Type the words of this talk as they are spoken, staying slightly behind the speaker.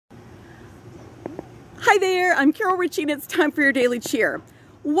Hi there, I'm Carol Ritchie and it's time for your Daily Cheer.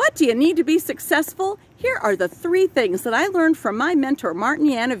 What do you need to be successful? Here are the 3 things that I learned from my mentor, Martin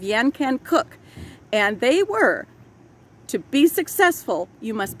Yan of Yan Can Cook. And they were, to be successful,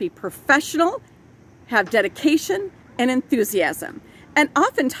 you must be professional, have dedication, and enthusiasm. And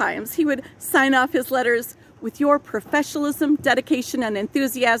oftentimes he would sign off his letters, with your professionalism, dedication, and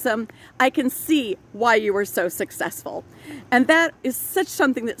enthusiasm, I can see why you were so successful. And that is such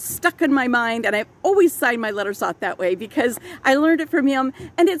something that stuck in my mind, and I've always signed my letters off that way because I learned it from him,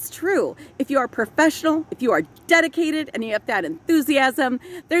 and it's true. If you are professional, if you are dedicated, and you have that enthusiasm,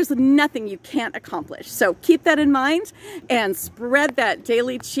 there's nothing you can't accomplish. So keep that in mind and spread that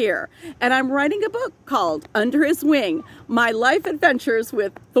daily cheer. And I'm writing a book called Under His Wing, My Life Adventures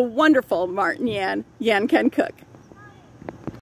with the wonderful Martin Yan, Yan Can Cook.